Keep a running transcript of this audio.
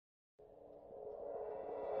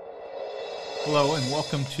Hello and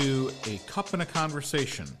welcome to A Cup and a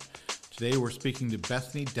Conversation. Today we're speaking to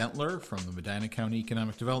Bethany Dentler from the Medina County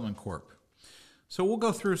Economic Development Corp. So we'll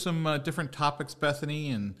go through some different topics,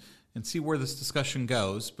 Bethany, and see where this discussion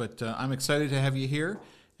goes. But I'm excited to have you here,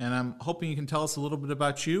 and I'm hoping you can tell us a little bit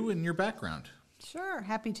about you and your background. Sure,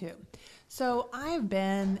 happy to. So I've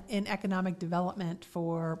been in economic development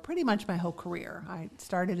for pretty much my whole career. I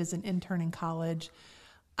started as an intern in college.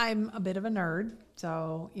 I'm a bit of a nerd,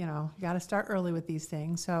 so, you got to start early with these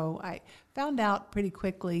things. So I found out pretty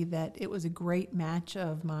quickly that it was a great match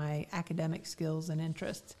of my academic skills and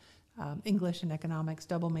interests. English and economics,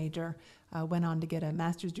 double major, went on to get a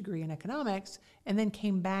master's degree in economics, and then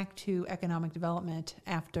came back to economic development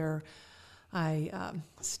after I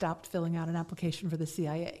stopped filling out an application for the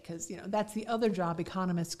CIA, because, that's the other job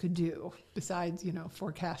economists could do besides,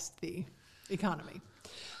 forecast the economy.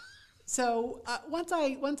 So once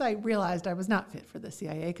I realized I was not fit for the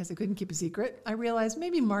CIA because I couldn't keep a secret, I realized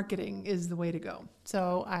maybe marketing is the way to go.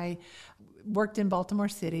 So I worked in Baltimore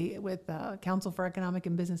City with Council for Economic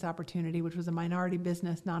and Business Opportunity, which was a minority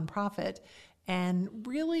business nonprofit, and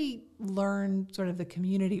really learned sort of the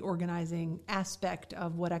community organizing aspect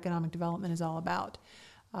of what economic development is all about.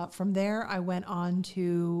 From there, I went on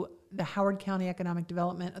to the Howard County Economic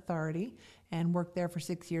Development Authority and worked there for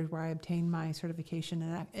 6 years, where I obtained my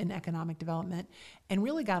certification in economic development and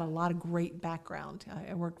really got a lot of great background.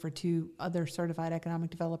 I worked for 2 other certified economic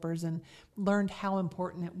developers and learned how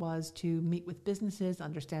important it was to meet with businesses,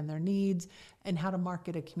 understand their needs, and how to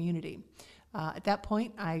market a community. At that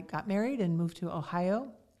point, I got married and moved to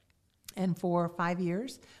Ohio. And for 5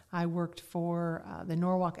 years, I worked for the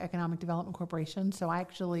Norwalk Economic Development Corporation. So I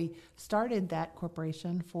actually started that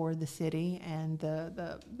corporation for the city and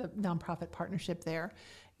the nonprofit partnership there,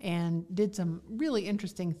 and did some really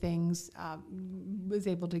interesting things. Was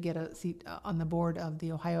able to get a seat on the board of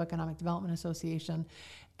the Ohio Economic Development Association.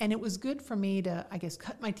 And it was good for me to,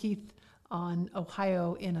 cut my teeth on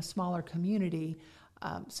Ohio in a smaller community,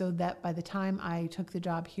 so that by the time I took the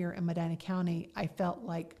job here in Medina County, I felt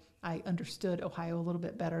like I understood Ohio a little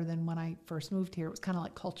bit better than when I first moved here. It was kind of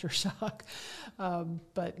like culture shock.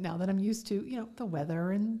 But now that I'm used to, the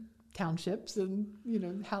weather and townships and,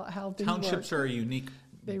 how things Townships work. are a unique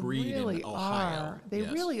breed really in Ohio. They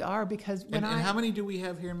yes. really are, because and how many do we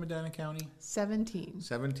have here in Medina County? 17.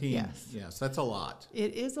 17. Yes, that's a lot.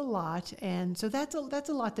 It is a lot, and so that's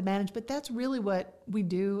a lot to manage, but that's really what we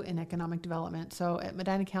do in economic development. So at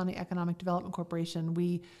Medina County Economic Development Corporation,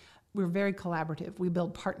 we're very collaborative. We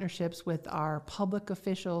build partnerships with our public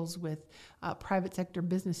officials, with private sector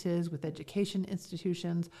businesses, with education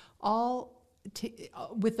institutions, all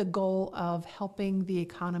with the goal of helping the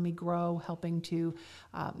economy grow, helping to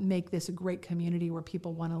make this a great community where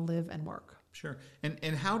people want to live and work. Sure.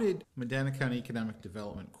 And how did Medina County Economic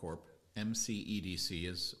Development Corp., MCEDC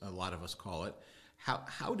as a lot of us call it,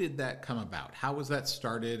 how did that come about? How was that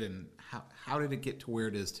started, and how did it get to where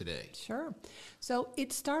it is today? Sure. So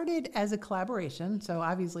it started as a collaboration. So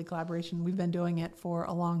obviously collaboration, we've been doing it for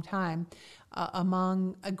a long time,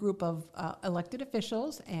 among a group of elected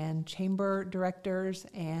officials and chamber directors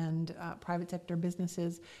and private sector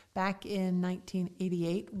businesses back in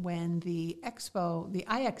 1988, when the expo, the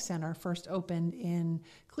IX Center, first opened in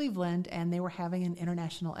Cleveland, and they were having an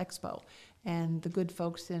international expo. And the good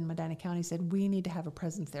folks in Medina County said, we need to have a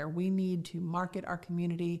presence there. We need to market our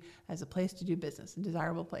community as a place to do business, a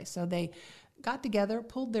desirable place. So they got together,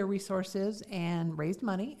 pulled their resources, and raised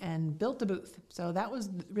money and built a booth. So that was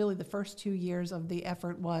really the first 2 years of the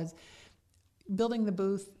effort, was building the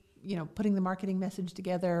booth, putting the marketing message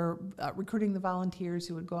together, recruiting the volunteers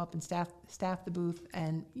who would go up and staff the booth,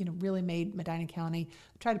 and, really made Medina County,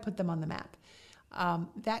 try to put them on the map.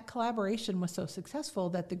 That collaboration was so successful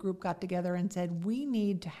that the group got together and said, we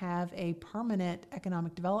need to have a permanent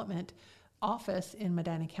economic development office in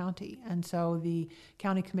Medina County. And so the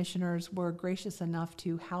county commissioners were gracious enough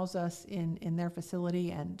to house us in their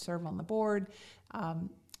facility and serve on the board.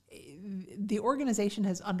 The organization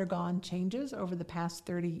has undergone changes over the past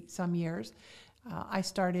 30-some years. I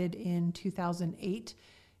started in 2008,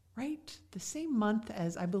 right the same month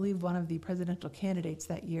as, I believe, one of the presidential candidates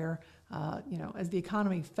that year, as the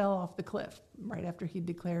economy fell off the cliff right after he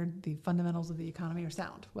declared the fundamentals of the economy are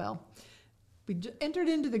sound. Well, we entered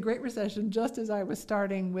into the Great Recession just as I was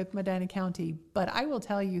starting with Medina County. But I will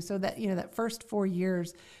tell you, so that, that first 4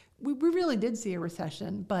 years, we really did see a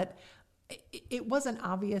recession, but it wasn't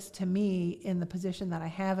obvious to me in the position that I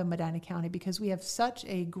have in Medina County, because we have such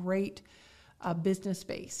a great business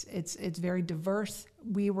space. It's very diverse.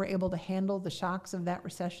 We were able to handle the shocks of that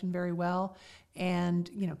recession very well, and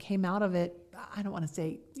came out of it. I don't want to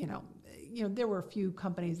say there were a few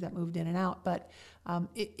companies that moved in and out, but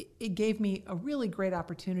it gave me a really great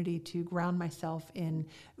opportunity to ground myself in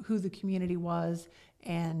who the community was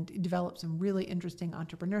and develop some really interesting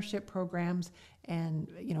entrepreneurship programs and,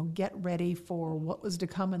 get ready for what was to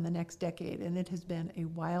come in the next decade. And it has been a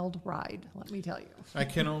wild ride, let me tell you. I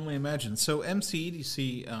can only imagine. So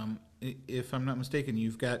MCEDC, if I'm not mistaken,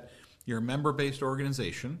 you're a member-based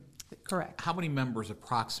organization. Correct. How many members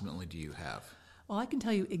approximately do you have? Well, I can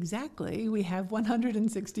tell you exactly. We have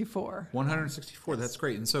 164. 164, that's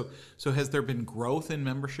great. And so has there been growth in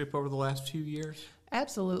membership over the last few years?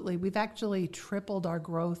 Absolutely. We've actually tripled our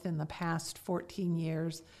growth in the past 14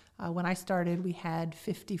 years. When I started, we had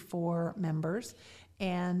 54 members.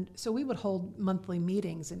 And so we would hold monthly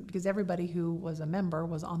meetings, and because everybody who was a member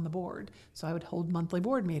was on the board. So I would hold monthly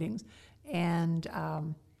board meetings. And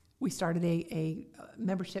we started a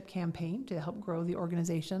membership campaign to help grow the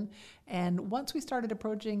organization. And once we started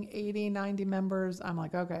approaching 80, 90 members, I'm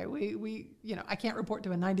like, okay, we I can't report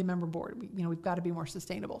to a 90-member board. We've got to be more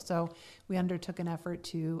sustainable. So we undertook an effort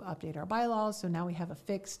to update our bylaws. So now we have a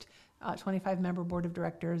fixed 25-member board of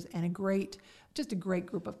directors and a great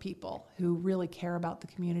group of people who really care about the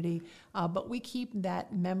community. But we keep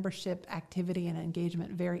that membership activity and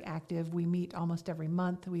engagement very active. We meet almost every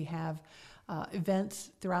month. We have events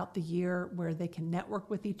throughout the year where they can network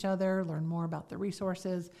with each other, learn more about the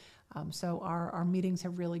resources. So our meetings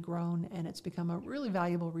have really grown, and it's become a really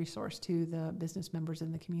valuable resource to the business members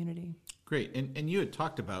in the community. Great. And you had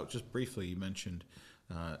talked about, just briefly, you mentioned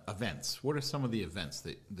events. What are some of the events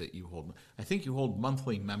that you hold? I think you hold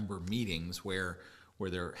monthly member meetings where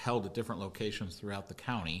they're held at different locations throughout the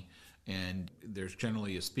county, and there's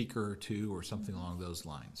generally a speaker or two or something along those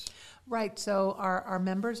lines. Right. So our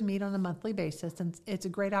members meet on a monthly basis, and it's a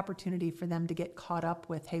great opportunity for them to get caught up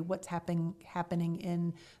with, hey, what's happening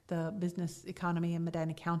in the business economy in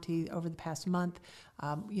Medina County over the past month.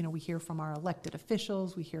 We hear from our elected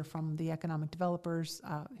officials. We hear from the economic developers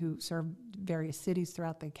who serve various cities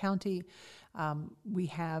throughout the county. We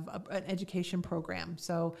have an education program.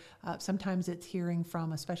 So sometimes it's hearing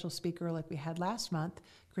from a special speaker like we had last month.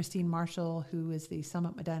 Christine Marshall, who is the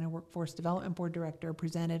Summit Medina Workforce Development Board Director,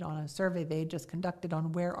 presented on a survey they just conducted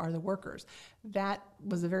on where are the workers. That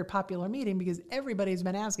was a very popular meeting because everybody's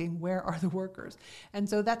been asking, where are the workers? And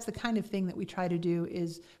so that's the kind of thing that we try to do,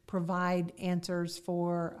 is provide answers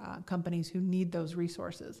for companies who need those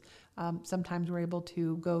resources. Sometimes we're able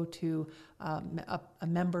to go to a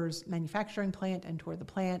member's manufacturing plant and tour the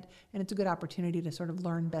plant, and it's a good opportunity to sort of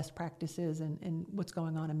learn best practices and what's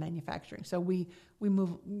going on in manufacturing. So we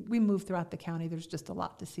move throughout the county. There's just a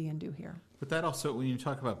lot to see and do here. But that also, when you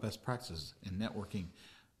talk about best practices and networking,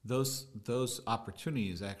 those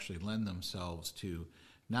opportunities actually lend themselves to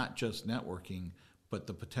not just networking, but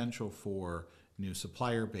the potential for new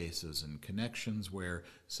supplier bases and connections where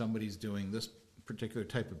somebody's doing this particular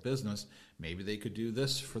type of business, maybe they could do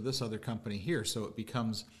this for this other company here. So it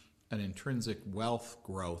becomes an intrinsic wealth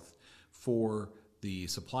growth for the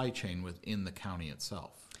supply chain within the county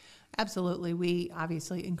itself. Absolutely. We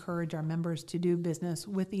obviously encourage our members to do business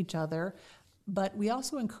with each other, but we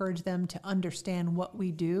also encourage them to understand what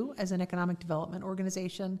we do as an economic development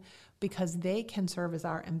organization, because they can serve as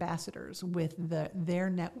our ambassadors with their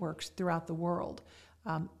networks throughout the world.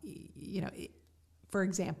 For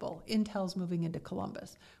example, Intel's moving into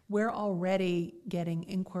Columbus. We're already getting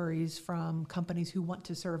inquiries from companies who want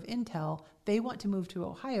to serve Intel. They want to move to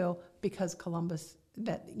Ohio because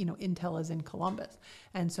Intel is in Columbus.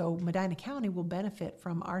 And so Medina County will benefit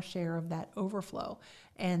from our share of that overflow.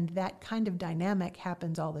 And that kind of dynamic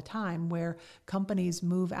happens all the time, where companies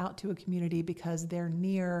move out to a community because they're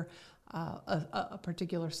near a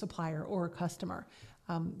particular supplier or a customer.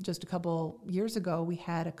 Just a couple years ago, we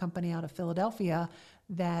had a company out of Philadelphia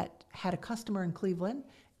that had a customer in Cleveland,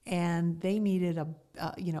 and they needed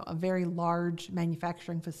a very large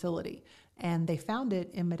manufacturing facility, and they found it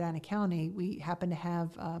in Medina County. We happened to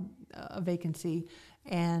have a vacancy,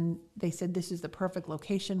 and they said, "This is the perfect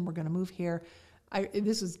location. We're going to move here."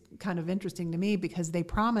 This is kind of interesting to me because they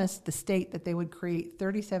promised the state that they would create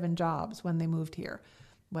 37 jobs when they moved here.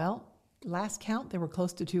 Well, last count, there were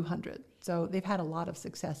close to 200. So they've had a lot of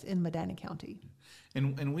success in Medina County.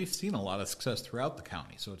 And we've seen a lot of success throughout the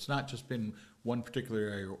county. So it's not just been one particular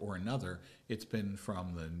area or another. It's been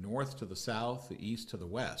from the north to the south, the east to the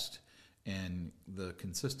west. And the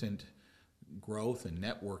consistent growth and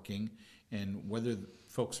networking, and whether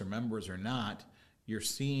folks are members or not, you're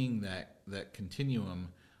seeing that continuum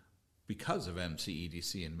because of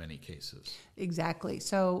MCEDC in many cases. Exactly.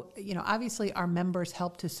 So, obviously our members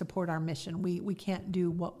help to support our mission. We can't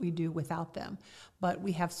do what we do without them. But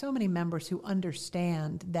we have so many members who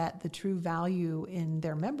understand that the true value in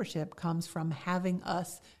their membership comes from having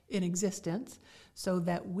us in existence so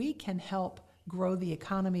that we can help grow the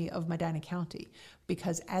economy of Medina County.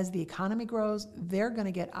 Because as the economy grows, they're going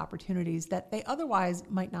to get opportunities that they otherwise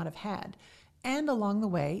might not have had. And along the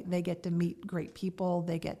way, they get to meet great people.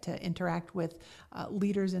 They get to interact with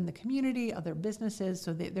leaders in the community, other businesses,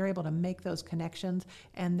 so they're able to make those connections.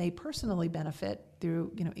 And they personally benefit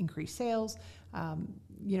through, increased sales.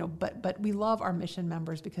 But we love our mission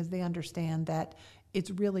members because they understand that it's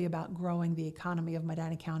really about growing the economy of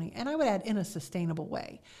Medina County, and I would add in a sustainable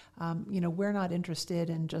way. We're not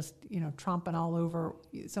interested in just, tromping all over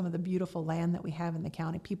some of the beautiful land that we have in the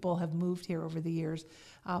county. People have moved here over the years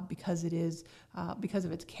because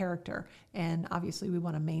of its character, and obviously we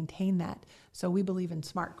want to maintain that. So we believe in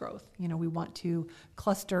smart growth. We want to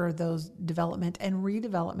cluster those development and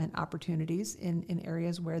redevelopment opportunities in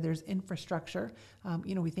areas where there's infrastructure.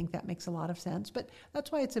 We think that makes a lot of sense, but that's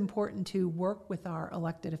why it's important to work with our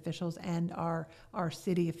elected officials and our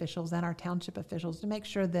city officials and our township officials to make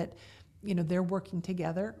sure that they're working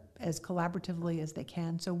together as collaboratively as they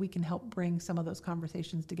can, so we can help bring some of those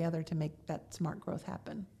conversations together to make that smart growth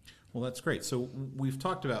happen. Well, that's great. So we've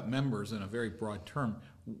talked about members in a very broad term.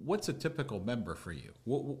 What's a typical member for you?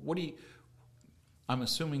 What do you? I'm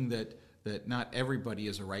assuming that not everybody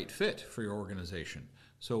is a right fit for your organization.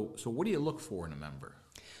 So what do you look for in a member?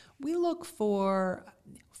 We look for,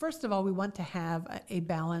 first of all, we want to have a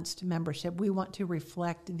balanced membership. We want to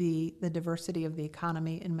reflect the diversity of the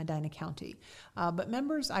economy in Medina County. But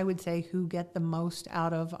members, I would say, who get the most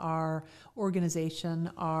out of our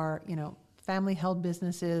organization are, family-held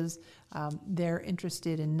businesses. They're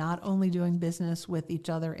interested in not only doing business with each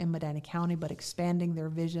other in Medina County, but expanding their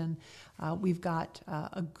vision. We've got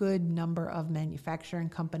a good number of manufacturing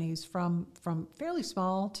companies from fairly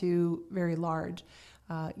small to very large.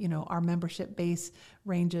 Our membership base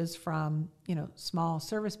ranges from, small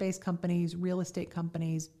service-based companies, real estate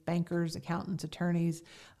companies, bankers, accountants, attorneys,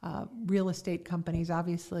 real estate companies,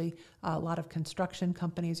 obviously. A lot of construction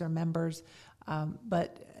companies are members,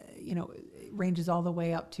 but it ranges all the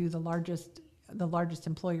way up to the largest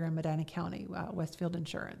employer in Medina County, Westfield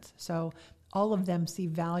Insurance. So all of them see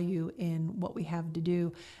value in what we have to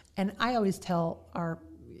do. And I always tell our,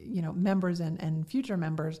 members and future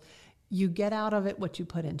members, you get out of it what you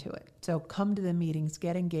put into it. So come to the meetings,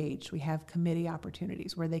 get engaged. We have committee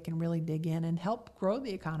opportunities where they can really dig in and help grow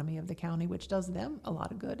the economy of the county, which does them a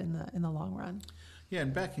lot of good in the long run. Yeah,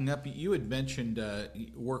 and backing up, you had mentioned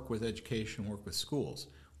work with education, work with schools.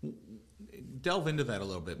 Delve into that a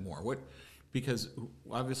little bit more. Because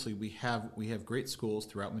obviously we have great schools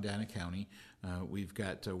throughout Medina County. We've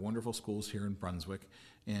got wonderful schools here in Brunswick,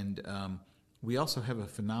 and we also have a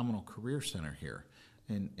phenomenal career center here.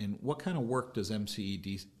 And what kind of work does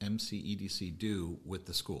MCEDC do with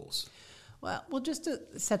the schools? Well, just to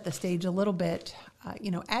set the stage a little bit,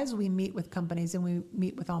 as we meet with companies, and we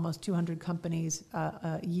meet with almost 200 companies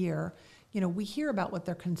a year, we hear about what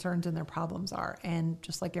their concerns and their problems are. And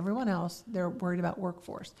just like everyone else, they're worried about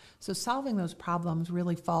workforce. So solving those problems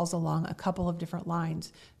really falls along a couple of different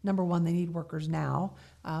lines. Number one, they need workers now.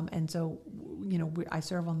 And so, I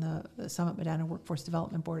serve on the Summit Medina Workforce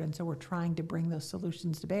Development Board, and so we're trying to bring those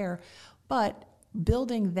solutions to bear. But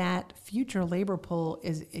building that future labor pool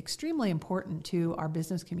is extremely important to our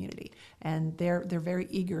business community. And they're very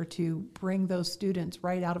eager to bring those students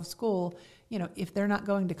right out of school. If they're not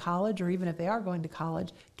going to college, or even if they are going to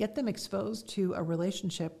college, get them exposed to a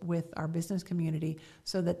relationship with our business community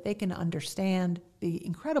so that they can understand the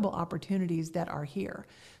incredible opportunities that are here.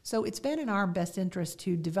 So it's been in our best interest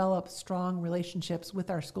to develop strong relationships with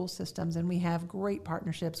our school systems, and we have great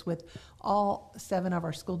partnerships with all 7 of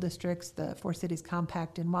our school districts, the Four Cities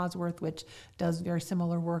Compact in Wadsworth, which does very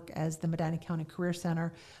similar work as the Medina County Career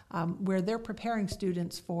Center, where they're preparing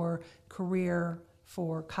students for career,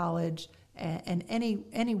 for college, and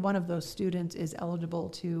any one of those students is eligible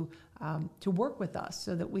to work with us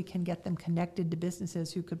so that we can get them connected to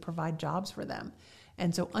businesses who could provide jobs for them.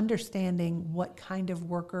 And so understanding what kind of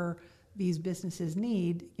worker these businesses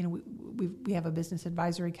need, we have a business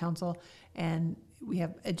advisory council, and we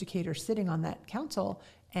have educators sitting on that council,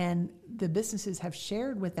 and the businesses have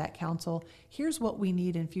shared with that council, here's what we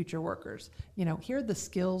need in future workers. Here are the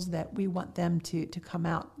skills that we want them to come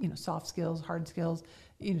out, soft skills, hard skills,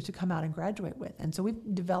 to come out and graduate with. And so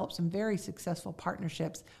we've developed some very successful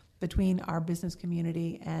partnerships between our business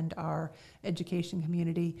community and our education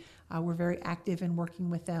community. We're very active in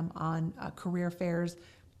working with them on career fairs.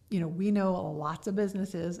 we know lots of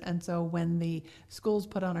businesses, and so when the schools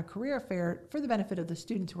put on a career fair for the benefit of the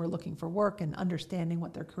students who are looking for work and understanding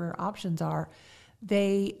what their career options are,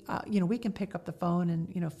 they, we can pick up the phone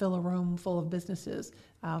and, fill a room full of businesses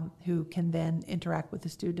who can then interact with the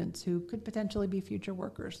students who could potentially be future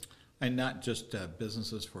workers. And not just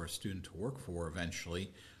businesses for a student to work for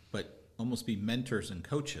eventually, but almost be mentors and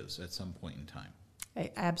coaches at some point in time.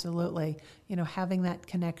 Absolutely. Having that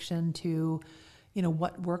connection to,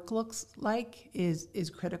 what work looks like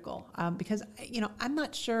is critical. Because, I'm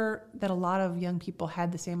not sure that a lot of young people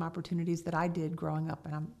had the same opportunities that I did growing up,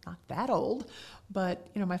 and I'm not that old, but,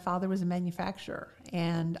 my father was a manufacturer,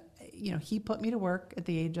 and, he put me to work at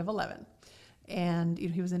the age of 11. And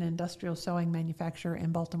he was an industrial sewing manufacturer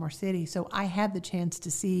in Baltimore City. So I had the chance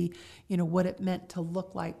to see, what it meant to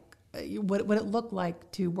look like, what it looked like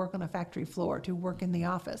to work on a factory floor, to work in the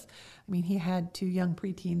office. I mean, he had 2 young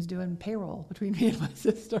preteens doing payroll between me and my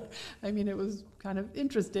sister. I mean, it was kind of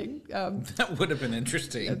interesting. That would have been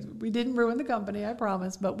interesting. We didn't ruin the company, I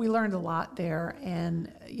promise, but we learned a lot there.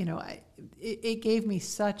 And, it gave me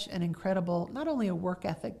such an incredible, not only a work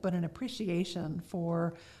ethic, but an appreciation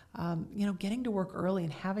for getting to work early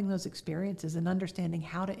and having those experiences and understanding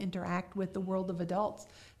how to interact with the world of adults,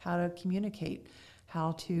 how to communicate,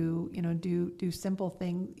 how to, do simple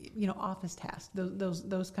things, office tasks,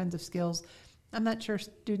 those kinds of skills. I'm not sure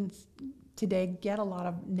students today get a lot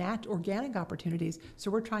of organic opportunities,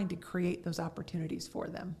 so we're trying to create those opportunities for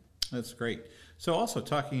them. That's great. So also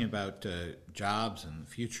talking about jobs and the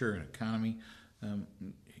future and economy,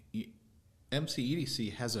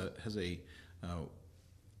 MCEDC has a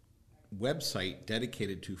website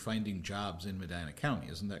dedicated to finding jobs in Medina County.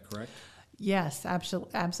 Isn't that correct? Yes,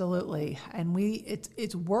 absolutely. And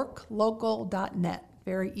it's worklocal.net.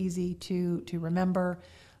 Very easy to remember.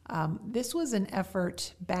 This was an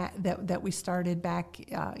effort that we started back,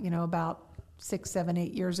 about 6, 7,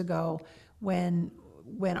 8 years ago when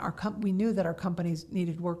we knew that our companies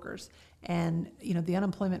needed workers. And, the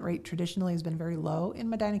unemployment rate traditionally has been very low in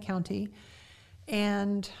Medina County.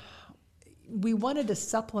 And we wanted to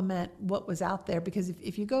supplement what was out there, because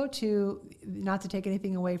if you go to, not to take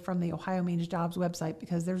anything away from the Ohio Means Jobs website,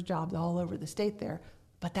 because there's jobs all over the state there,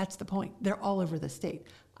 but that's the point. They're all over the state.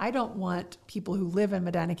 I don't want people who live in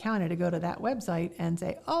Medina County to go to that website and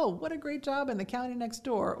say, oh, what a great job in the county next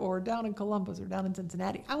door, or down in Columbus, or down in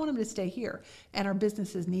Cincinnati. I want them to stay here, and our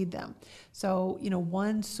businesses need them. So,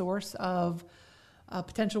 one source of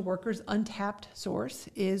potential workers, untapped source,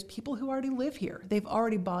 is people who already live here. They've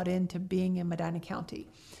already bought into being in Medina County.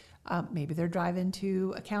 Maybe they're driving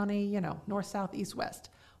to a county, north, south, east, west.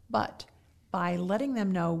 But by letting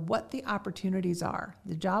them know what the opportunities are,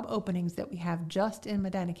 the job openings that we have just in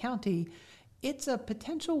Medina County, it's a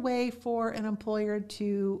potential way for an employer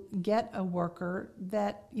to get a worker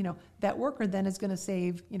that, that worker then is going to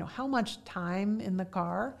save, how much time in the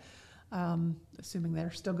car, assuming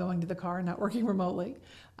they're still going to the car and not working remotely.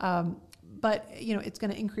 But, it's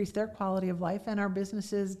going to increase their quality of life, and our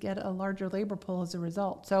businesses get a larger labor pool as a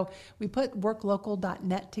result. So we put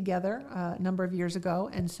worklocal.net together a number of years ago,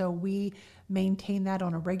 and so we maintain that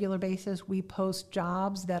on a regular basis. We post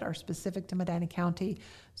jobs that are specific to Medina County.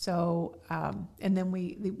 So, and then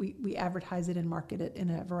we advertise it and market it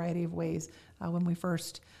in a variety of ways. When we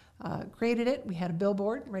first created it, we had a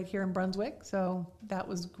billboard right here in Brunswick, so that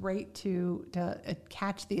was great to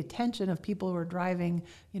catch the attention of people who are driving,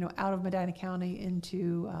 out of Medina County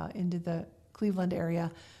into the Cleveland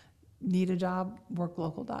area. Need a job?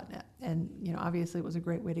 Worklocal.net, and obviously it was a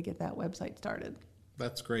great way to get that website started.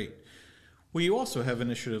 That's great. Well, you also have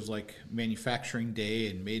initiatives like Manufacturing Day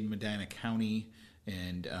and Made in Medina County,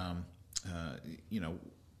 and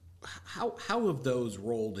how have those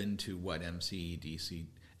rolled into what MCEDC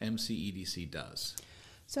does?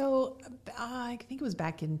 So I think it was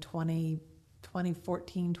back in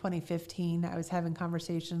 2014, 2015, I was having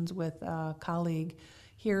conversations with a colleague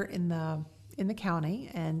here in the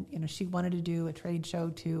county, and she wanted to do a trade show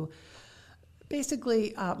to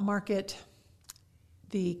basically market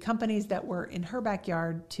the companies that were in her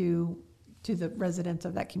backyard to the residents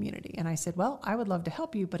of that community. And I said, well, I would love to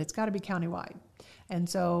help you, but it's got to be countywide. And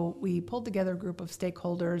so we pulled together a group of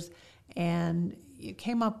stakeholders and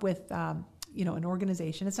came up with an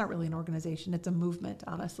organization. It's not really an organization. It's a movement,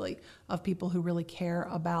 honestly, of people who really care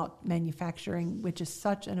about manufacturing, which is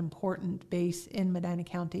such an important base in Medina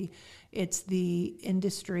County. It's the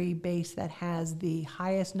industry base that has the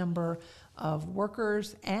highest number of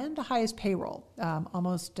workers and the highest payroll,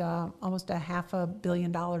 almost a $500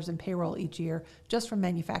 million in payroll each year just from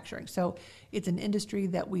manufacturing. So it's an industry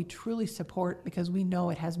that we truly support because we know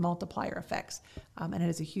it has multiplier effects, and it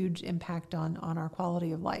has a huge impact on our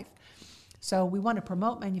quality of life. So we want to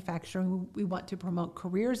promote manufacturing. We want to promote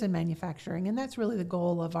careers in manufacturing, and that's really the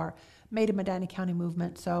goal of our Made in Medina County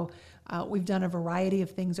movement. So we've done a variety of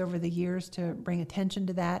things over the years to bring attention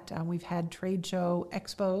to that. We've had trade show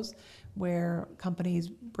expos where companies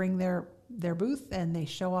bring their booth and they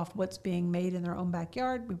show off what's being made in their own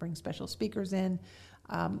backyard. We bring special speakers in.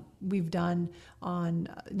 We've done on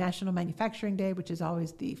National Manufacturing Day, which is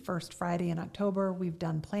always the first Friday in October, we've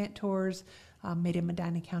done plant tours, Made in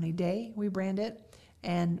Medina County Day, we brand it,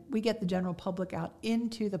 and we get the general public out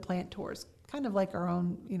into the plant tours, kind of like our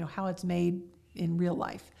own, how it's made in real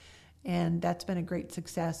life. And that's been a great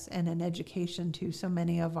success and an education to so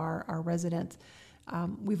many of our residents.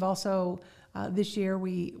 We've also, this year,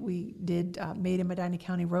 we did Made in Medina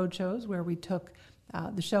County road shows where we took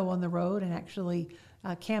the show on the road and actually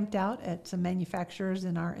camped out at some manufacturers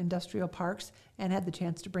in our industrial parks and had the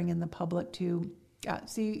chance to bring in the public to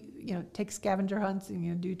see, take scavenger hunts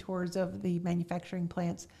and, do tours of the manufacturing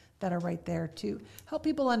plants that are right there to help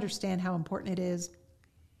people understand how important it is.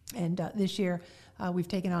 And this year, we've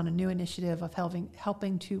taken on a new initiative of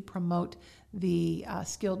helping to promote the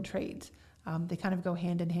skilled trades. They kind of go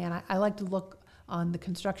hand in hand. I like to look on the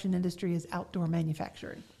construction industry as outdoor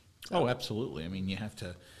manufacturing. So. Oh, absolutely. I mean, you have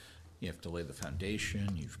to lay the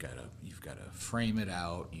foundation. You've got to frame it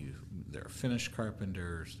out. There are finished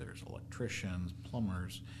carpenters. There's electricians,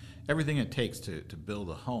 plumbers, everything it takes to build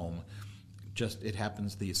a home.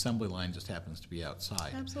 The assembly line just happens to be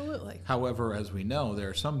outside. Absolutely. However, as we know, there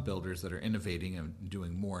are some builders that are innovating and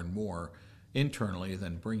doing more and more internally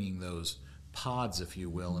than bringing those pods, if you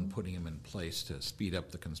will, and putting them in place to speed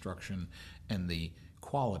up the construction and the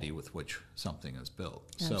quality with which something is built.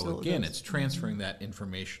 Absolutely. So again, it's transferring that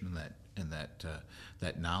information and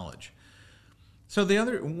that knowledge. So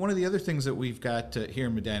one of the other things that we've got here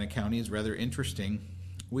in Medina County is rather interesting.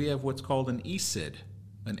 We have what's called an ESID,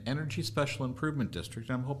 an Energy Special Improvement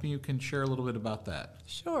District. I'm hoping you can share a little bit about that.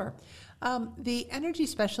 Sure. The Energy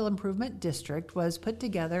Special Improvement District was put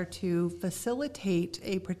together to facilitate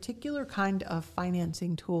a particular kind of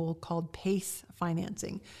financing tool called PACE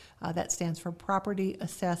financing. That stands for Property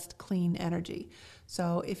Assessed Clean Energy.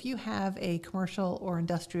 So if you have a commercial or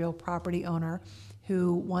industrial property owner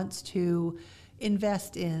who wants to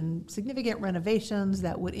invest in significant renovations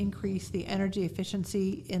that would increase the energy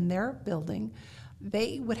efficiency in their building,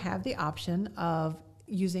 they would have the option of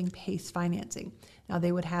using PACE financing. Now,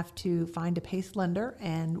 they would have to find a PACE lender,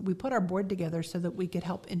 and we put our board together so that we could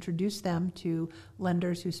help introduce them to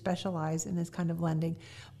lenders who specialize in this kind of lending.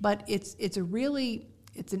 But it's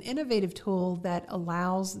an innovative tool that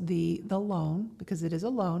allows the loan, because it is a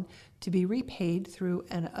loan, to be repaid through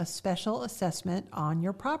a special assessment on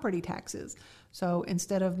your property taxes. So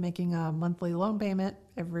instead of making a monthly loan payment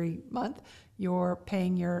every month, you're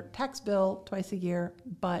paying your tax bill twice a year,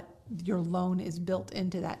 but your loan is built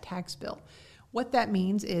into that tax bill. What that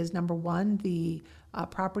means is, number one, the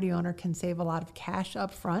property owner can save a lot of cash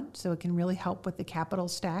up front, so it can really help with the capital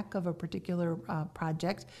stack of a particular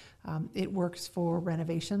project. It works for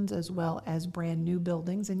renovations as well as brand new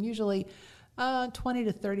buildings, and usually 20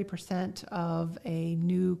 to 30% of a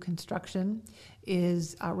new construction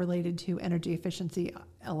is related to energy efficiency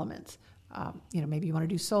elements. Maybe you want to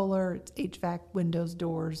do solar, it's HVAC, windows,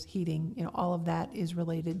 doors, heating, all of that is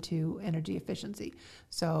related to energy efficiency.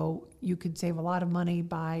 So you could save a lot of money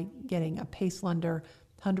by getting a PACE lender,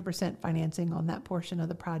 100% financing on that portion of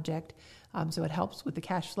the project. So it helps with the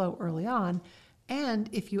cash flow early on. And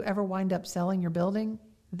if you ever wind up selling your building,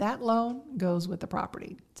 that loan goes with the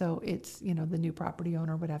property. So it's, the new property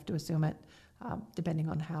owner would have to assume it, depending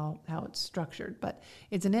on how it's structured. But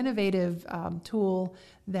it's an innovative tool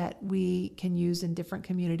that we can use in different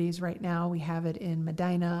communities. Right now, we have it in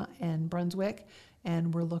Medina and Brunswick,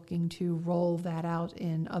 and we're looking to roll that out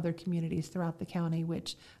in other communities throughout the county,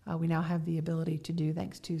 which we now have the ability to do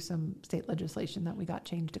thanks to some state legislation that we got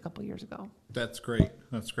changed a couple years ago. That's great.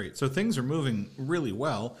 That's great. So things are moving really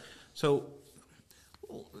well. So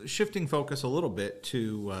shifting focus a little bit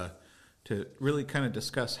to really kind of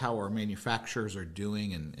discuss how our manufacturers are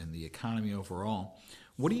doing and the economy overall.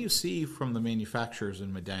 What do you see from the manufacturers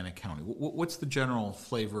in Medina County? What's the general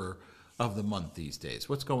flavor of the month these days?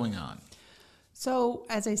 What's going on? So,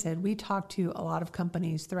 as I said, we talk to a lot of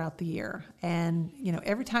companies throughout the year. And,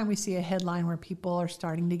 every time we see a headline where people are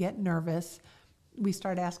starting to get nervous, we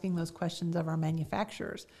start asking those questions of our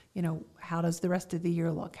manufacturers. How does the rest of the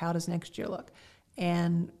year look? How does next year look?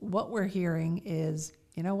 And what we're hearing is,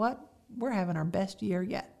 we're having our best year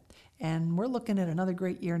yet. And we're looking at another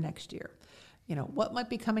great year next year. What might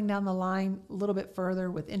be coming down the line a little bit further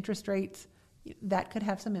with interest rates, that could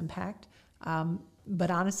have some impact.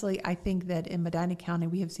 But honestly, I think that in Medina County,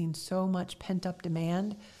 we have seen so much pent-up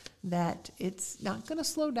demand that it's not going to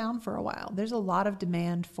slow down for a while. There's a lot of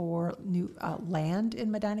demand for new land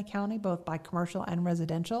in Medina County, both by commercial and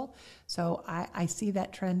residential. So I see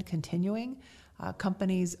that trend continuing.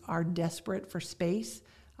 Companies are desperate for space,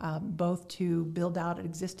 both to build out an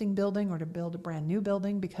existing building or to build a brand new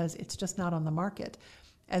building because it's just not on the market.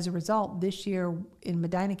 As a result, this year in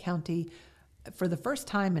Medina County, for the first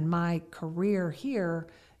time in my career here,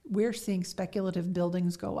 we're seeing speculative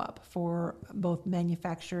buildings go up for both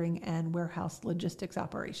manufacturing and warehouse logistics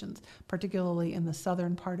operations, particularly in the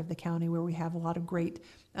southern part of the county where we have a lot of great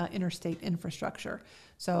interstate infrastructure.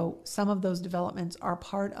 So some of those developments are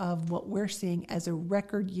part of what we're seeing as a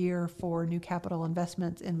record year for new capital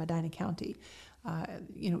investments in Medina County.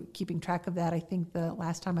 Keeping track of that, I think the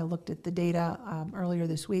last time I looked at the data earlier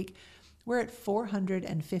this week, we're at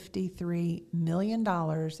 $453 million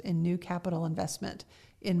in new capital investment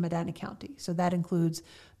in Medina County. So that includes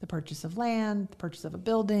the purchase of land, the purchase of a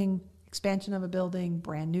building, expansion of a building,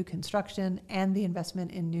 brand new construction, and the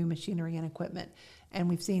investment in new machinery and equipment. And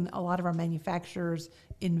we've seen a lot of our manufacturers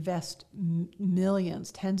invest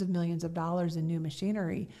millions, tens of millions of dollars in new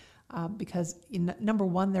machinery because, number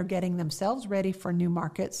one, they're getting themselves ready for new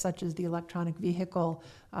markets, such as the electronic vehicle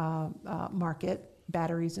market,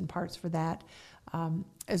 batteries and parts for that,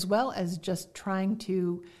 as well as just trying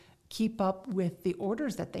to keep up with the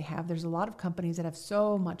orders that they have. There's a lot of companies that have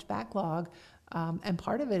so much backlog, and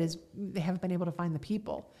part of it is they haven't been able to find the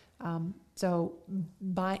people. So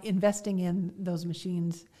by investing in those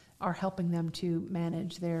machines are helping them to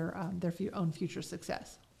manage their own future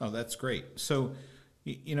success. Oh, that's great. So,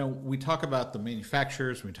 we talk about the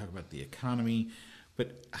manufacturers, we talk about the economy,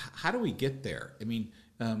 but how do we get there? I mean,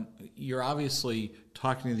 you're obviously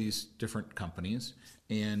talking to these different companies,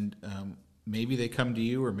 and maybe they come to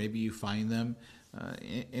you or maybe you find them.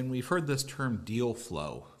 And we've heard this term deal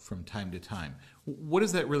flow from time to time. What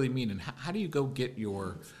does that really mean? And how do you go get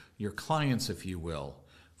your clients, if you will,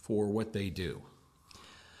 for what they do?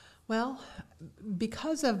 Well,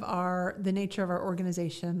 because of the nature of our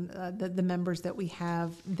organization, the members that we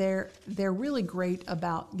have, they're really great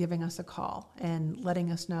about giving us a call and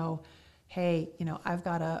letting us know, hey, I've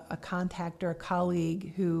got a contact or a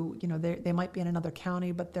colleague who, they might be in another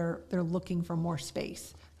county, but they're looking for more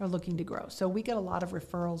space. They're looking to grow. So we get a lot of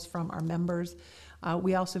referrals from our members.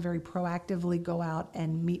 We also very proactively go out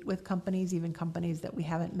and meet with companies, even companies that we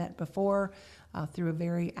haven't met before, through a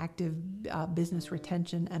very active business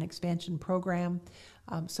retention and expansion program.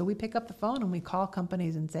 So we pick up the phone and we call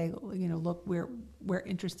companies and say, look, we're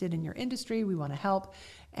interested in your industry. We want to help.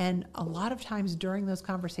 And a lot of times during those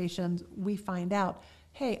conversations, we find out,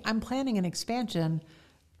 hey, I'm planning an expansion.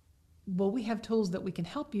 Well, we have tools that we can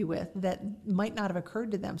help you with that might not have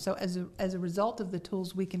occurred to them. So as a result of the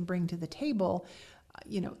tools we can bring to the table,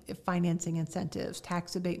 financing incentives,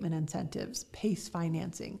 tax abatement incentives, PACE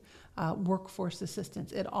financing, workforce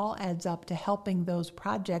assistance, it all adds up to helping those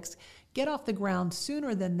projects get off the ground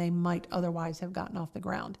sooner than they might otherwise have gotten off the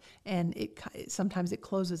ground. And sometimes it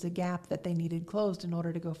closes a gap that they needed closed in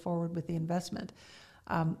order to go forward with the investment.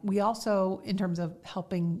 We also, in terms of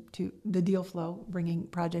helping to the deal flow, bringing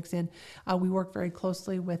projects in, we work very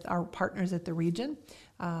closely with our partners at the region.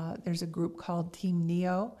 There's a group called Team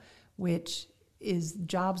NEO, which is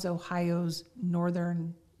Jobs Ohio's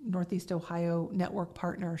Northeast Ohio network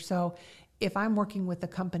partner. So if I'm working with a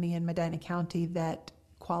company in Medina County that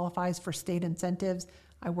qualifies for state incentives,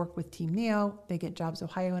 I work with Team NEO, they get Jobs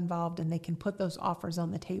Ohio involved, and they can put those offers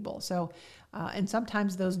on the table. So, and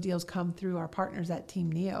sometimes those deals come through our partners at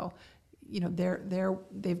Team NEO.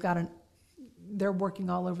 They're working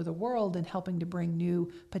all over the world and helping to bring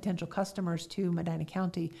new potential customers to Medina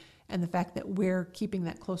County. And the fact that we're keeping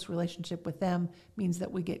that close relationship with them means that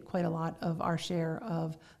we get quite a lot of our share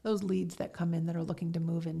of those leads that come in that are looking to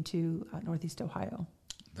move into Northeast Ohio.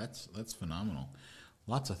 That's phenomenal.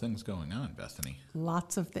 Lots of things going on, Bethany.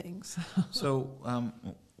 Lots of things. So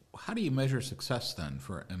how do you measure success then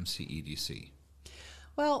for MCEDC?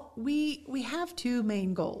 Well, we have two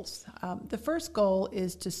main goals. The first goal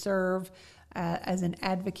is to serve as an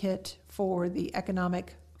advocate for the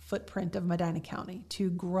economic footprint of Medina County, to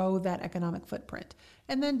grow that economic footprint,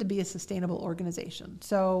 and then to be a sustainable organization.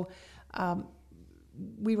 So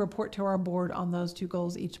we report to our board on those two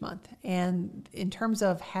goals each month. And in terms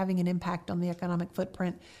of having an impact on the economic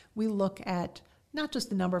footprint, we look at not just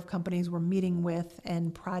the number of companies we're meeting with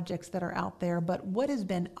and projects that are out there, but what has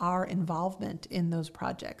been our involvement in those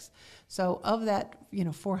projects. So of that,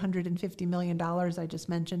 $450 million I just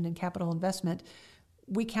mentioned in capital investment,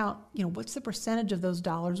 we count, what's the percentage of those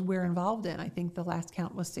dollars we're involved in? I think the last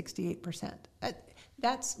count was 68%.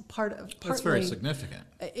 That's That's very significant.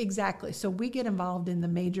 Exactly. So we get involved in the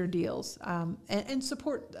major deals and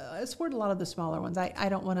support a lot of the smaller ones. I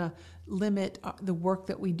don't want to limit the work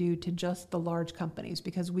that we do to just the large companies,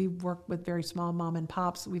 because we work with very small mom and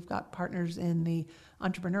pops. We've got partners in the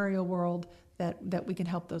entrepreneurial world that we can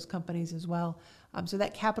help those companies as well. So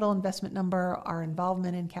that capital investment number, our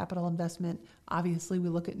involvement in capital investment, obviously we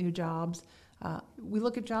look at new jobs. We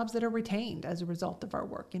look at jobs that are retained as a result of our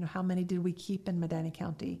work. How many did we keep in Medina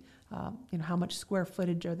County? How much square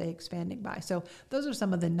footage are they expanding by? So those are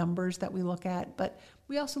some of the numbers that we look at. But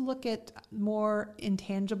we also look at more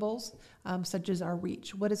intangibles, such as our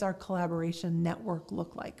reach. What does our collaboration network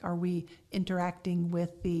look like? Are we interacting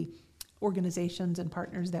with the organizations and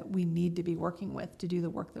partners that we need to be working with to do the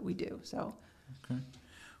work that we do? So, okay,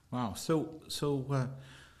 wow. So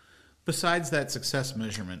besides that success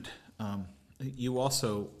measurement, you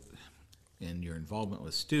also, in your involvement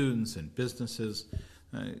with students and businesses,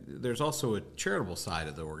 there's also a charitable side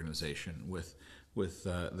of the organization with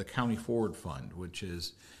the County Forward Fund, which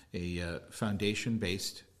is a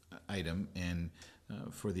foundation-based item and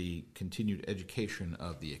for the continued education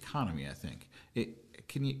of the economy, I think.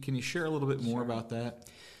 Can you share a little bit more about that?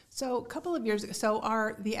 So a couple of years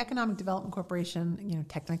ago, the Economic Development Corporation,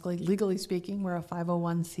 technically, legally speaking, we're a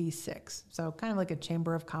 501c6. So kind of like a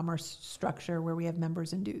chamber of commerce structure where we have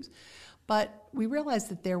members and dues. But we realized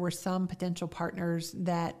that there were some potential partners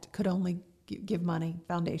that could only give money,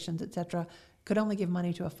 foundations, et cetera, could only give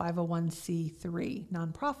money to a 501c3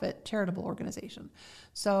 nonprofit charitable organization.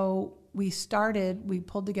 So we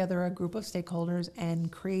pulled together a group of stakeholders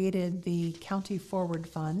and created the County Forward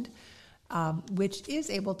Fund, which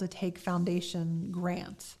is able to take foundation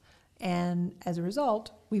grants. And as a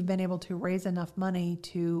result, we've been able to raise enough money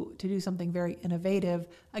to do something very innovative,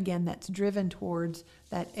 again, that's driven towards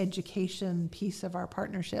that education piece of our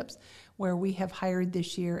partnerships, where we have hired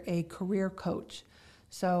this year a career coach.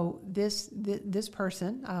 So this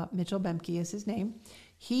person, Mitchell Bemke is his name,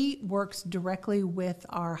 he works directly with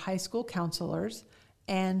our high school counselors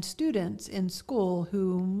and students in school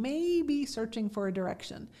who may be searching for a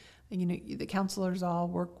direction. The counselors all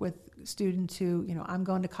work with students who, I'm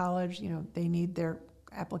going to college, they need their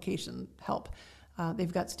application help.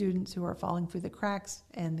 They've got students who are falling through the cracks,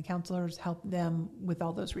 and the counselors help them with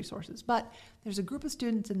all those resources. But there's a group of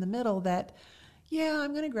students in the middle that,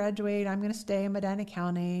 I'm going to graduate, I'm going to stay in Medina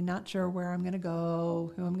County, not sure where I'm going to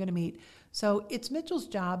go, who I'm going to meet. So it's Mitchell's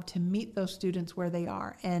job to meet those students where they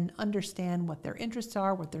are and understand what their interests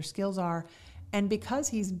are, what their skills are. And because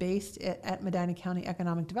he's based at Medina County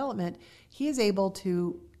Economic Development, he is able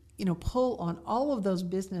to, pull on all of those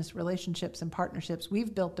business relationships and partnerships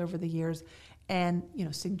we've built over the years and,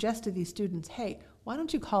 suggest to these students, hey, why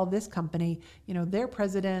don't you call this company? Their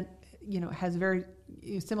president, has a very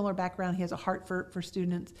similar background. He has a heart for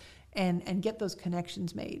students and get those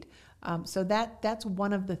connections made. So that's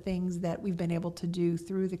one of the things that we've been able to do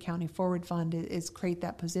through the County Forward Fund is create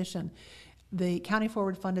that position. The County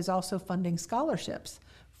Forward Fund is also funding scholarships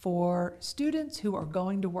for students who are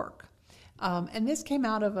going to work. And this came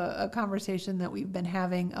out of a conversation that we've been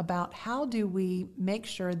having about how do we make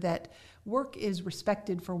sure that work is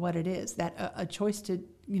respected for what it is, that a choice to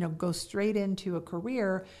go straight into a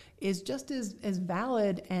career is just as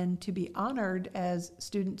valid and to be honored as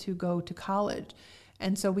students who go to college.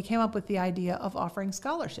 And so we came up with the idea of offering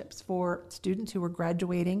scholarships for students who are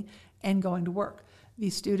graduating and going to work.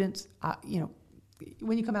 These students,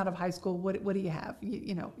 when you come out of high school, what do you have?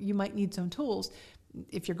 You might need some tools.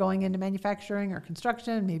 If you're going into manufacturing or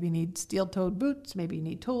construction, maybe you need steel-toed boots, maybe you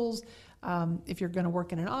need tools. If you're going to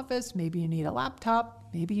work in an office, maybe you need a laptop,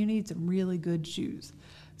 maybe you need some really good shoes.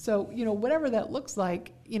 So, whatever that looks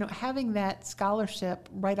like, having that scholarship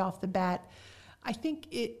right off the bat, I think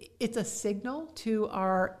it's a signal to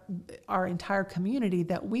our entire community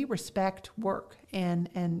that we respect work and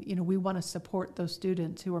we want to support those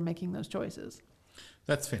students who are making those choices.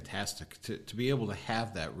 That's fantastic to be able to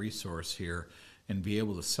have that resource here and be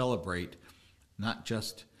able to celebrate not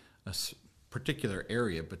just a particular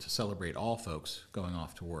area, but to celebrate all folks going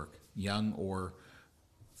off to work, young or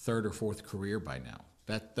third or fourth career by now.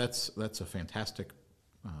 That's a fantastic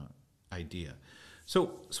idea.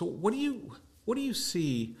 So what do you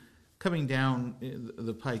see coming down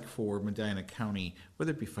the pike for Medina County,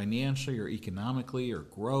 whether it be financially or economically or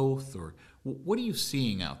growth, or what are you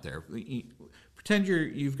seeing out there? Pretend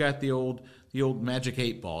you've got the old magic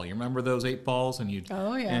 8-ball. You remember those 8 balls, and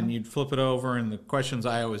you'd flip it over, and the questions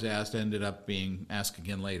I always asked ended up being asked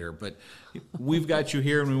again later. But we've got you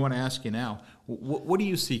here, and we want to ask you now. What do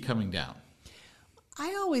you see coming down?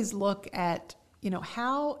 I always look at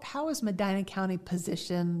how is Medina County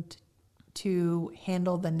positioned to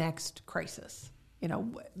handle the next crisis.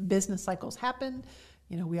 Business cycles happen.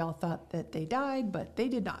 We all thought that they died, but they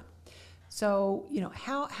did not. So,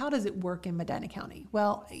 how does it work in Medina County?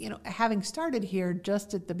 Well, having started here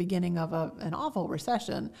just at the beginning of an awful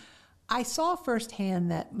recession, I saw firsthand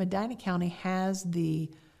that Medina County has the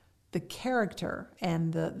character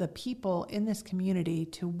and the people in this community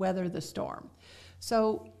to weather the storm.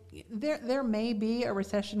 So there may be a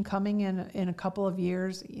recession coming in a couple of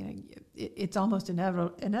years. It's almost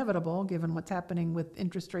inevitable given what's happening with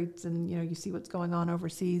interest rates, and you see what's going on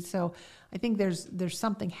overseas. So I think there's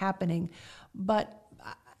something happening, but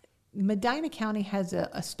Medina County has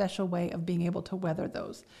a special way of being able to weather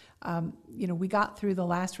those. We got through the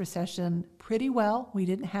last recession pretty well. We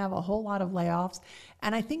didn't have a whole lot of layoffs,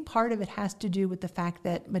 and I think part of it has to do with the fact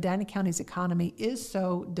that Medina County's economy is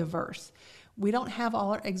so diverse. We don't have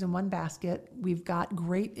all our eggs in one basket. We've got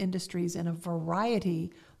great industries in a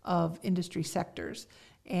variety of industry sectors.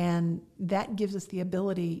 And that gives us the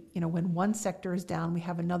ability, when one sector is down, we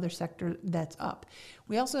have another sector that's up.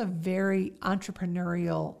 We also have very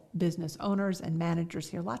entrepreneurial business owners and managers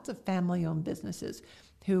here, lots of family-owned businesses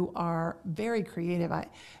who are very creative.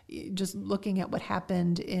 Just looking at what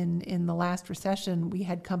happened in the last recession, we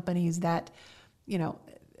had companies that,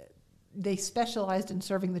 they specialized in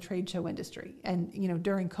serving the trade show industry. And,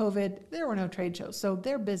 during COVID, there were no trade shows. So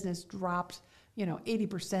their business dropped,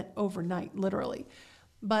 80% overnight, literally.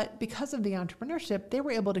 But because of the entrepreneurship, they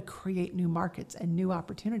were able to create new markets and new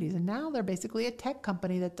opportunities. And now they're basically a tech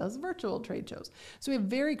company that does virtual trade shows. So we have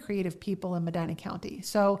very creative people in Medina County.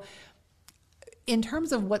 So in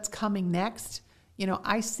terms of what's coming next,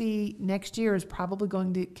 I see next year is probably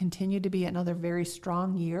going to continue to be another very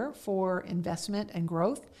strong year for investment and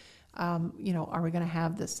growth. Are we going to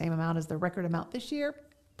have the same amount as the record amount this year?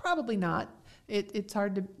 Probably not. It's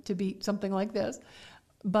hard to beat something like this.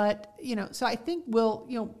 But, so I think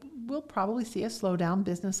we'll probably see a slowdown.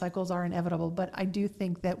 Business cycles are inevitable, but I do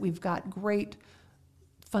think that we've got great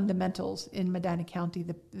fundamentals in Medina County.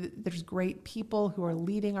 There's great people who are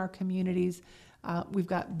leading our communities. We've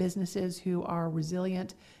got businesses who are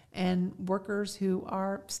resilient and workers who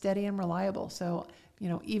are steady and reliable. So,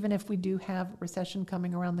 even if we do have recession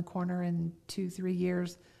coming around the corner in 2-3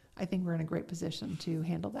 years, I think we're in a great position to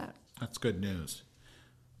handle that. That's good news.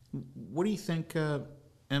 What do you think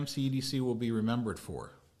MCEDC will be remembered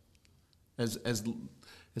for? As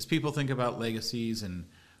people think about legacies and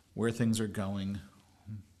where things are going,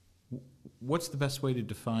 what's the best way to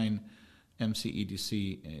define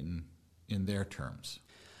MCEDC in their terms?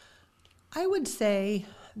 I would say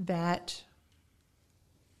that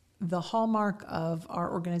the hallmark of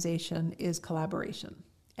our organization is collaboration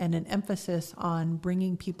and an emphasis on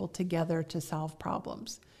bringing people together to solve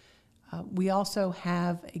problems. We also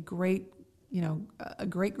have a great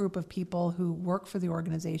group of people who work for the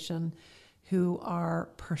organization who are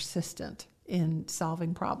persistent in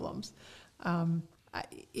solving problems.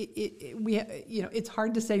 It's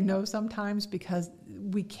hard to say no sometimes because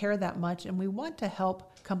we care that much and we want to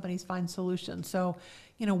help companies find solutions. So,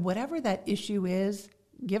 whatever that issue is,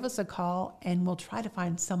 give us a call and we'll try to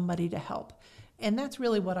find somebody to help. And that's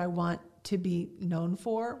really what I want to be known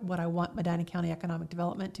for. What I want Medina County Economic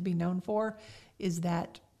Development to be known for is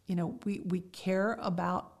that, we care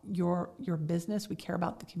about your business, we care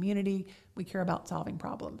about the community, we care about solving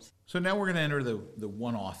problems. So now we're going to enter the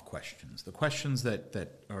one-off questions, the questions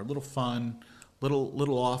that are a little fun,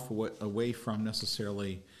 little off away from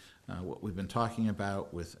necessarily what we've been talking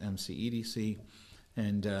about with MCEDC,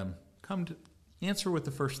 and come to answer with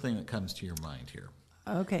the first thing that comes to your mind here.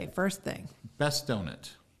 Okay, first thing. Best donut.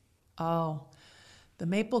 Oh, the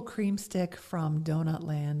maple cream stick from Donut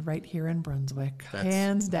Land right here in Brunswick.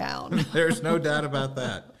 Hands down. There's no doubt about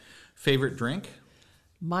that. Favorite drink?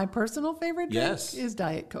 My personal favorite drink is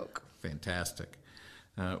Diet Coke. Fantastic.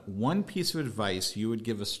 One piece of advice you would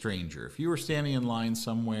give a stranger. If you were standing in line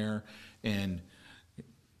somewhere and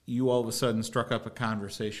you all of a sudden struck up a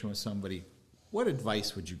conversation with somebody, what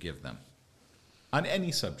advice would you give them on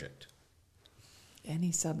any subject?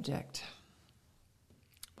 Any subject.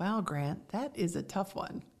 Wow, Grant, that is a tough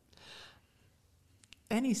one.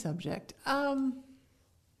 Any subject.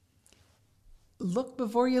 Look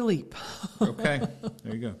before you leap. Okay,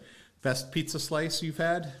 there you go. Best pizza slice you've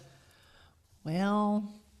had?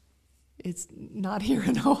 Well, it's not here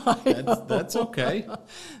in Ohio. That's okay.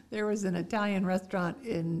 There was an Italian restaurant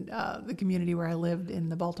in the community where I lived in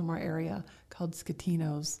the Baltimore area called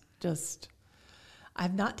Scatino's.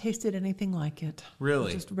 I've not tasted anything like it.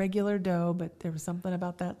 Really? Just regular dough, but there was something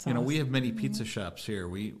about that sauce. You know, we have many pizza shops here.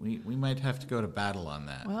 We might have to go to battle on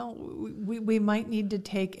that. Well, we might need to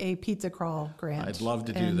take a pizza crawl, Grant. I'd love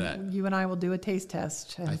to do and that. You and I will do a taste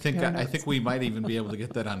test. And I think compare I notes. think we might even be able to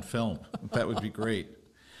get that on film. That would be great.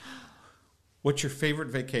 What's your favorite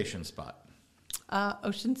vacation spot?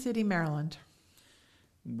 Ocean City, Maryland.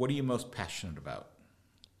 What are you most passionate about?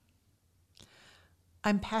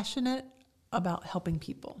 I'm passionate about helping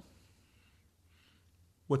people.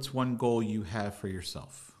 What's one goal you have for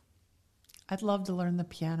yourself? I'd love to learn the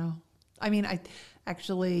piano. I mean, I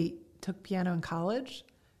actually took piano in college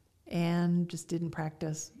and just didn't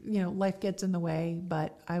practice. You know, life gets in the way,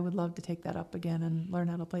 but I would love to take that up again and learn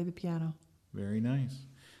how to play the piano. Very nice.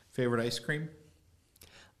 Favorite ice cream?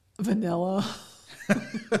 Vanilla.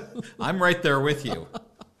 I'm right there with you.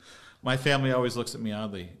 My family always looks at me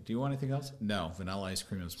oddly. Do you want anything else? No, vanilla ice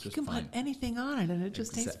cream is just You can fine. put anything on it and it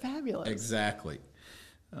just tastes fabulous. Exactly.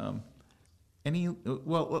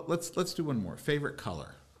 Let's do one more. Favorite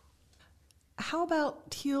color? How about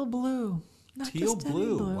teal blue? Not Teal just any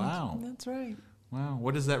blue, wow. That's right. Wow.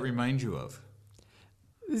 What does that remind you of?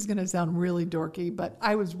 This is going to sound really dorky, but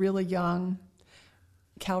I was really young.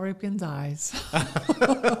 Cal Ripken's eyes.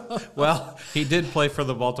 Well, he did play for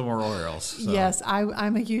the Baltimore Orioles. So. Yes,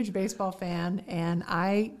 I'm a huge baseball fan, and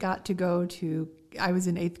I got to go to, I was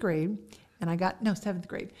in 7th grade, and I got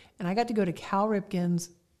to go to Cal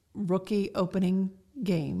Ripken's rookie opening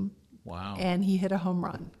game. Wow. And he hit a home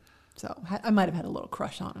run. So I might have had a little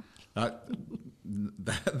crush on him.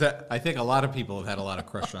 I think a lot of people have had a lot of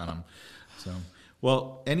crush on him. So,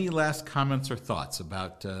 well, any last comments or thoughts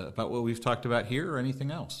about what we've talked about here or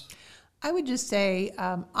anything else? I would just say,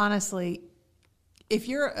 honestly, if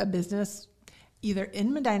you're a business either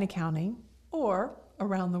in Medina County or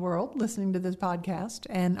around the world listening to this podcast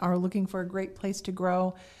and are looking for a great place to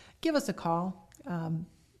grow, give us a call. And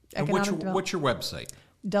what's your website?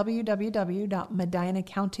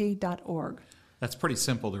 www.medinacounty.org. That's pretty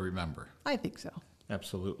simple to remember. I think so.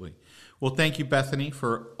 Absolutely. Well, thank you, Bethany,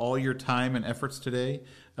 for all your time and efforts today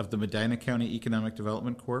of the Medina County Economic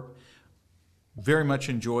Development Corp. Very much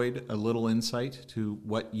enjoyed a little insight to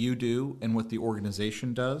what you do and what the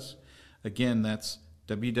organization does. Again, that's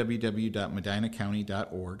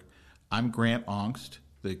www.medinacounty.org. I'm Grant Ongst,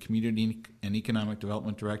 the Community and Economic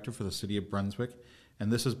Development Director for the City of Brunswick,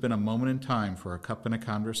 and this has been a moment in time for a cup and a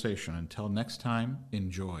conversation. Until next time,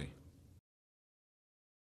 enjoy.